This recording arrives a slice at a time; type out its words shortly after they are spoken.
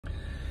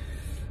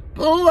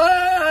BlazeBodyz,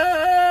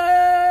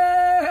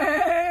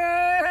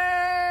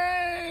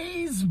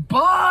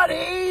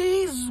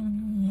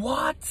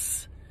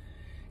 what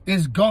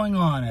is going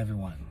on,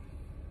 everyone?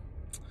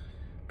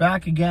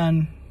 Back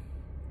again,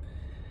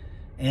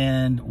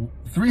 and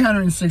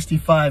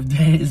 365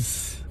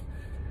 days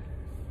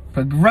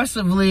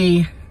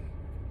progressively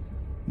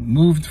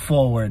moved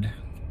forward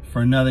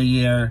for another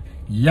year.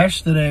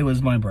 Yesterday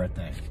was my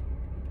birthday.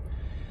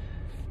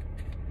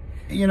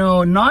 You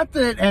know, not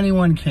that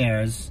anyone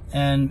cares,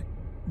 and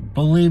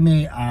believe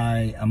me,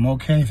 I am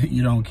okay that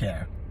you don't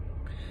care.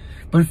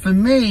 But for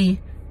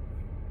me,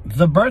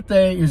 the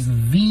birthday is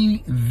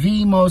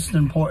the most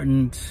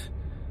important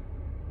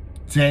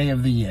day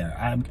of the year.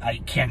 I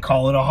can't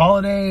call it a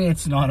holiday.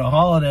 It's not a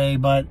holiday,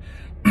 but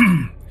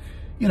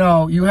you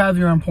know, you have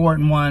your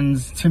important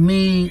ones. To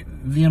me,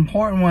 the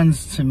important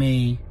ones to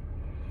me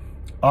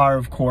are,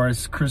 of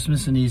course,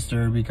 Christmas and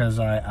Easter, because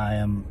I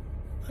am,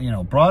 you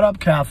know, brought up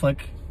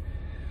Catholic.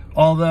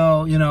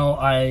 Although, you know,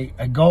 I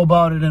go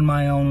about it in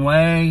my own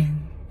way.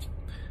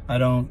 I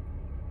don't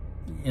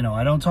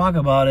talk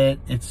about it.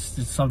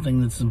 It's something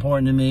that's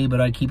important to me,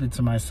 but I keep it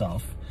to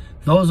myself.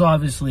 Those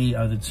obviously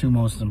are the two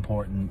most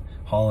important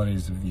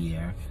holidays of the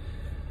year.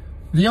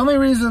 The only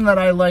reason that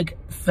I like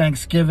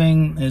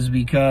Thanksgiving is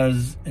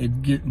because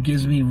it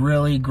gives me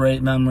really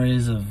great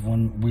memories of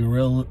when we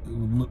were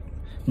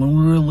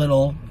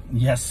little.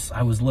 Yes,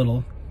 I was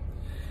little.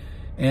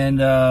 And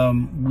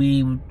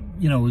we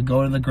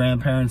go to the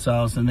grandparents'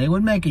 house, and they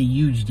would make a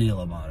huge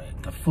deal about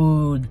it. The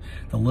food,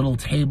 the little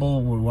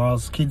table where all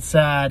the kids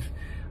sat.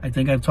 I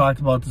think I've talked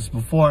about this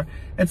before.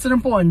 It's an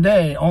important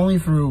day only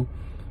through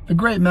the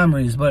great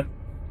memories, but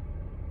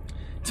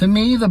to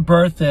me, the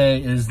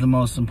birthday is the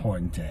most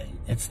important day.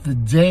 It's the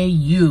day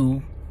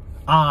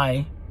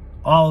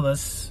all of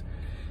us,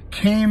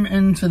 came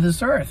into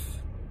this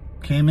earth,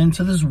 came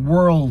into this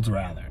world,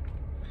 rather.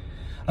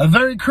 A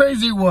very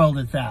crazy world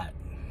at that.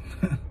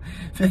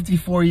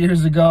 54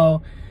 years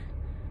ago,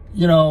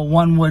 you know,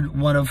 one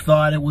would have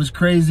thought it was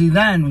crazy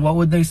then. What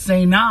would they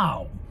say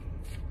now?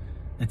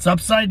 It's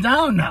upside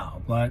down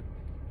now. But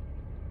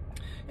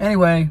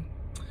anyway,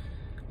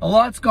 a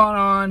lot's gone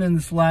on in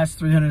this last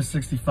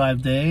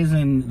 365 days,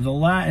 and in the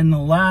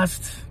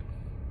last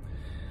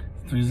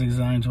 3, 6,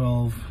 9,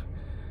 12.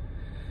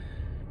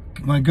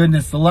 My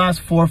goodness, the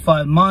last 4 or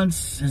 5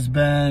 months has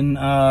been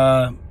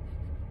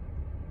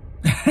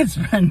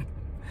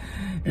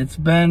it's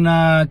been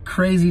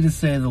crazy to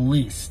say the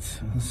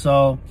least.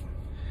 So,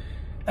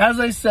 as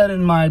I said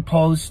in my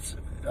post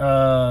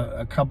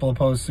a couple of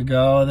posts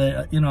ago,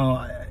 that, you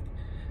know,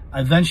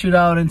 I ventured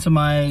out into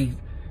my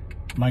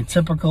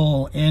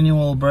typical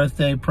annual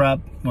birthday prep,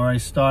 where I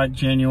start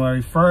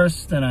January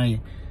 1st and I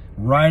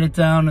write it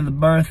down to the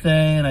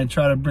birthday, and I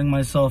try to bring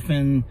myself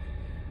in,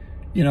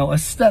 you know,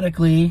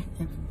 aesthetically.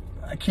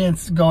 I can't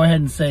go ahead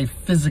and say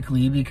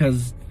physically,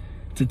 because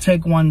to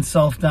take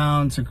oneself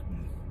down to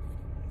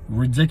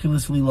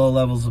ridiculously low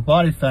levels of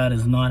body fat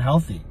is not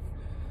healthy.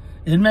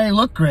 It may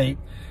look great,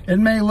 it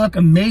may look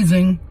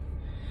amazing,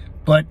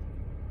 but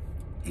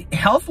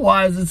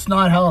health-wise, it's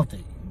not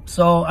healthy.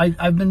 So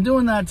I've been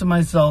doing that to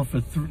myself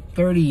for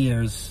 30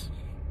 years.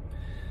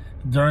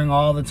 During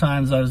all the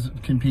times I was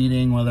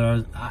competing,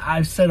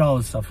 I've said all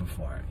this stuff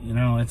before. You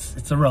know,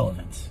 it's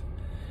irrelevant.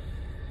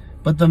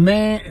 But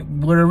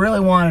what I really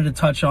wanted to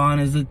touch on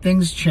is that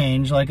things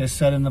change, like I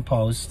said in the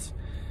post.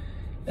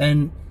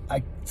 And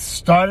I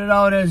started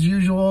out as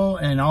usual,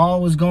 and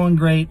all was going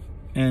great.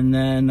 And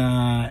then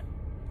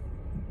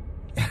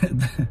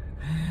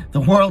the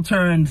world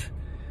turned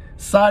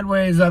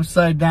sideways,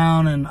 upside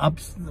down, and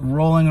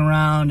rolling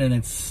around, and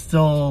it's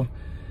still,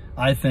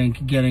 I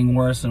think, getting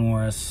worse and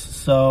worse.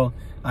 So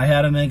I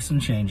had to make some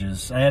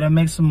changes. I had to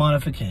make some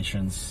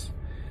modifications.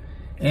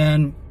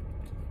 And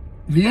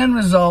the end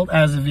result,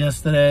 as of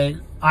yesterday,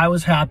 I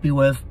was happy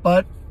with,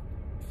 but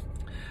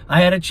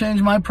I had to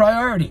change my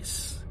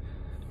priorities.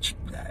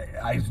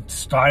 I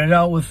started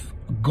out with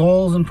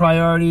goals and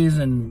priorities,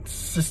 and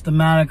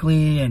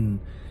systematically and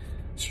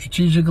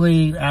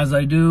strategically, as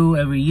I do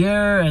every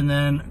year, and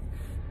then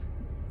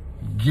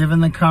given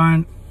the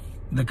current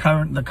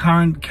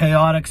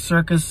chaotic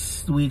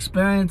circus we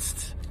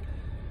experienced,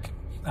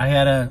 I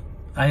had to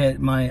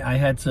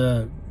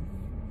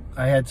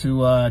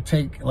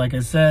take, like I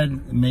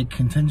said, make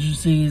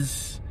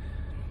contingencies,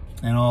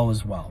 and all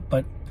was well.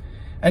 But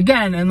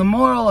again, and the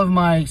moral of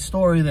my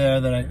story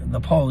there, the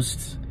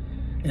post,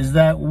 is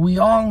that we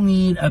all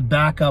need a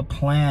backup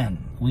plan.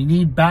 We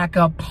need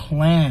backup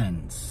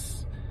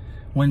plans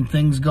when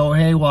things go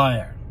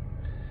haywire,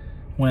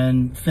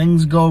 when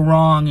things go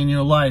wrong in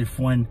your life,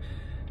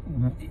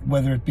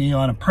 whether it be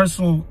on a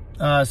personal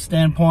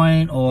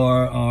standpoint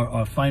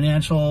or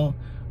financial,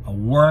 a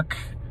work,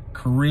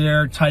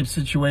 career type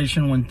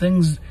situation, when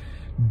things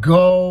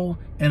go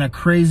in a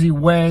crazy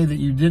way that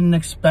you didn't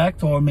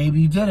expect, or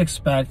maybe you did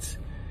expect,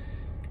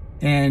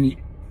 and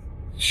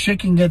shit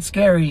can get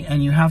scary,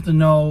 and you have to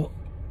know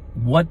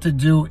what to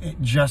do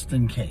just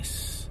in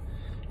case.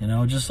 You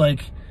know, just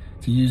like,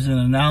 to use an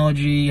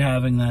analogy,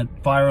 having that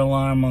fire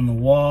alarm on the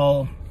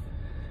wall,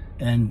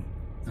 and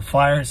the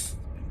fire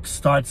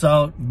starts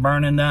out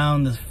burning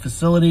down the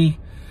facility,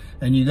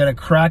 and you got to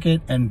crack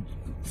it and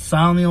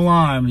sound the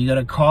alarm. You got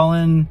to call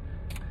in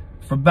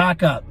for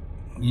backup.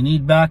 You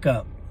need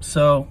backup.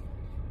 So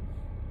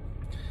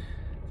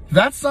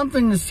that's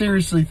something to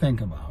seriously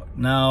think about.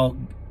 Now,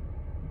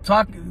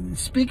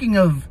 speaking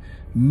of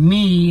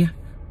me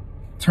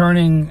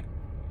turning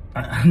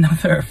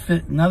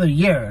another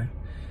year,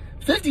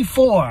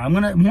 54. I'm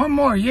gonna one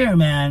more year,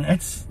 man.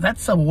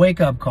 That's a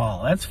wake up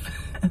call. That's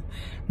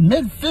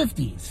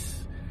mid-50s.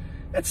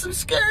 It's some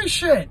scary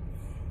shit.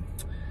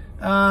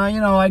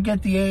 I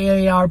get the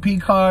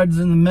AARP cards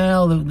in the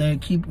mail. They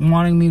keep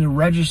wanting me to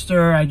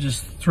register. I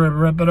just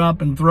rip it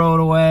up and throw it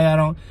away.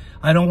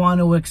 I don't want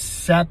to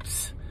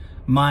accept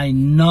my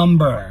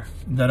number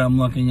that I'm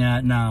looking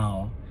at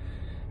now,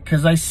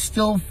 because I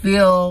still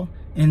feel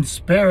in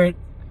spirit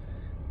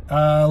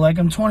like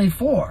I'm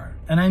 24,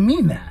 and I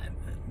mean that.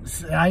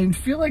 I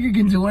feel like I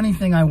can do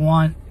anything I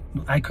want.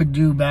 I could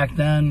do back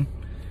then.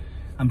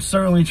 I'm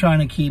certainly trying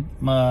to keep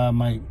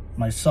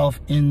myself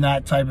in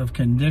that type of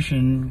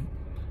condition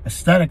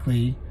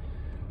aesthetically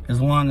as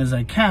long as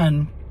I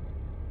can,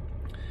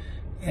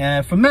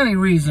 for many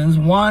reasons.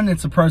 One,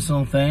 it's a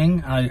personal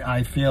thing.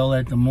 I feel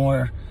that the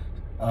more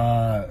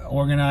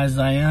organized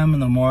I am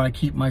and the more I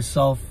keep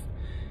myself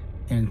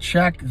in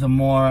check, the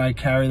more I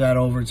carry that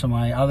over to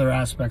my other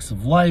aspects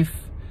of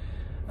life,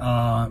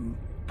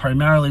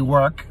 primarily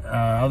work.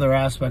 Other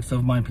aspects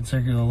of my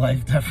particular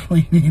life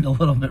definitely need a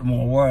little bit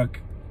more work,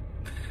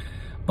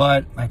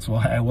 but that's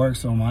why I work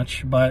so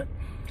much. But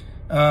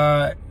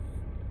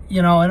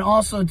and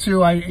also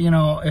too,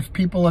 if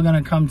people are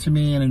going to come to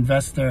me and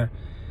invest their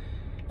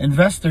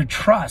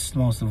trust,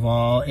 most of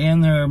all,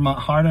 and their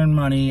hard-earned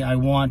money, I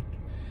want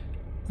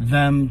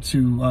them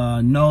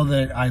to know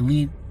that I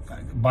lead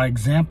by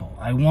example.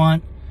 I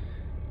want,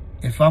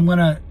 if I'm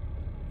gonna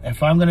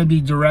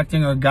be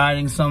directing or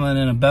guiding someone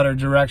in a better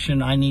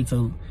direction, I need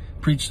to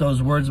preach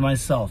those words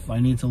myself. I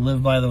need to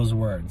live by those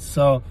words.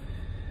 So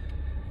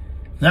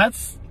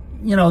that's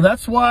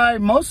why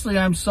mostly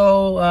I'm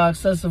so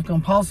obsessive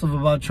compulsive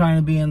about trying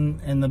to be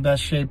in the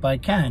best shape I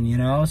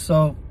can,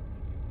 So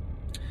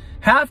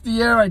half the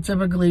year I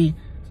typically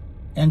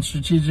and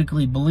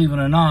strategically, believe it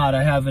or not,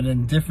 I have it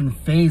in different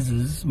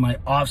phases. My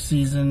off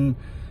season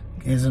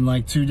is in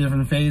like 2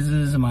 different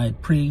phases, and my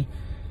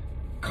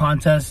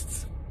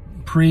pre-contests,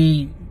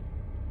 and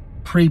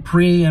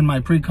my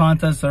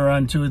pre-contests are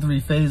on 2 or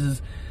 3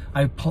 phases.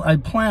 I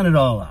plan it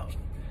all out.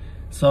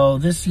 So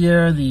this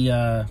year,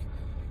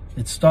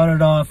 it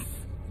started off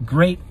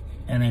great,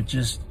 and it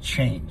just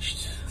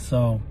changed.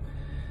 So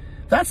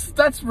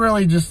that's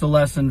really just a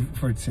lesson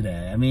for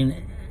today. I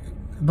mean,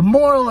 the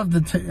moral of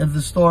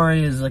the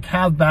story is, like,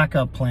 have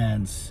backup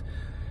plans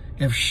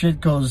if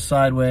shit goes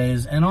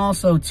sideways. And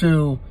also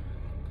too,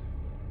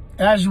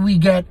 as we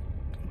get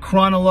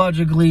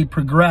chronologically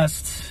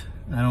progressed,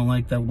 I don't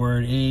like that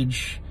word,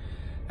 age,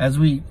 as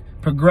we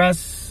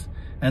progress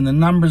and the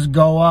numbers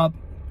go up,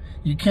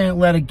 you can't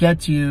let it get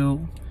to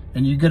you,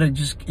 and you gotta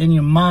just in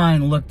your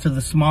mind look to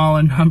the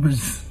smaller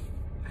numbers.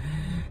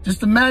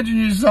 Just imagine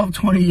yourself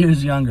 20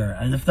 years younger.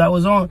 And if that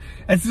was all,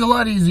 it's a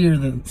lot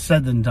easier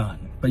said than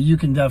done, but you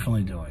can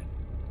definitely do it.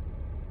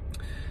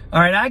 All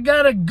right, I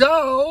gotta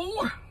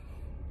go.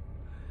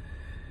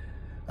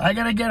 I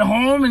gotta get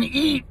home and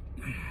eat.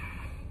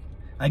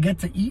 I get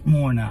to eat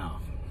more now.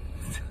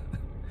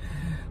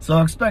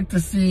 So expect to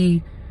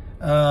see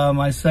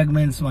my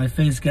segments, my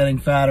face getting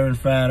fatter and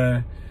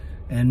fatter,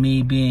 and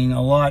me being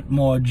a lot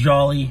more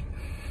jolly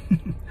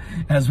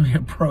as we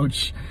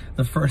approach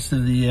the first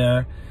of the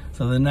year.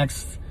 So the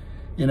next,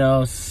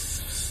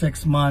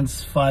 6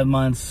 months, 5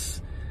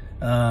 months,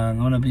 I'm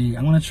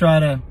gonna try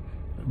to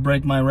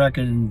break my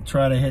record and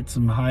try to hit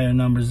some higher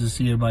numbers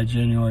this year by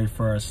January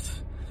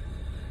 1st.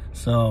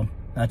 So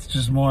that's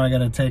just more I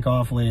gotta take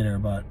off later,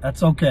 but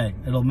that's okay.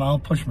 I'll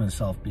push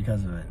myself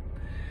because of it.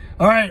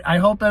 All right, I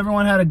hope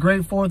everyone had a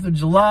great 4th of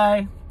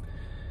July.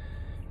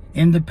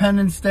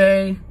 Independence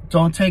Day.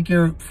 Don't take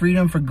your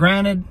freedom for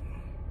granted.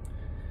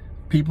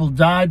 People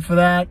died for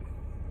that,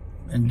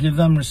 and give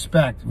them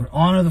respect.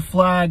 Honor the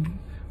flag,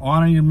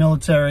 honor your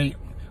military,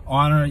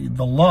 honor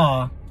the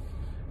law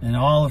and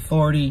all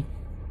authority.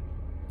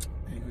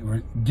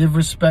 Give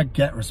respect,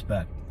 get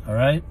respect. All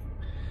right?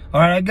 All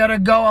right, I gotta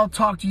go. I'll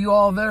talk to you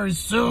all very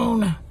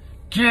soon.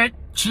 Get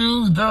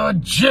to the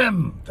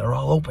gym. They're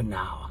all open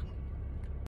now.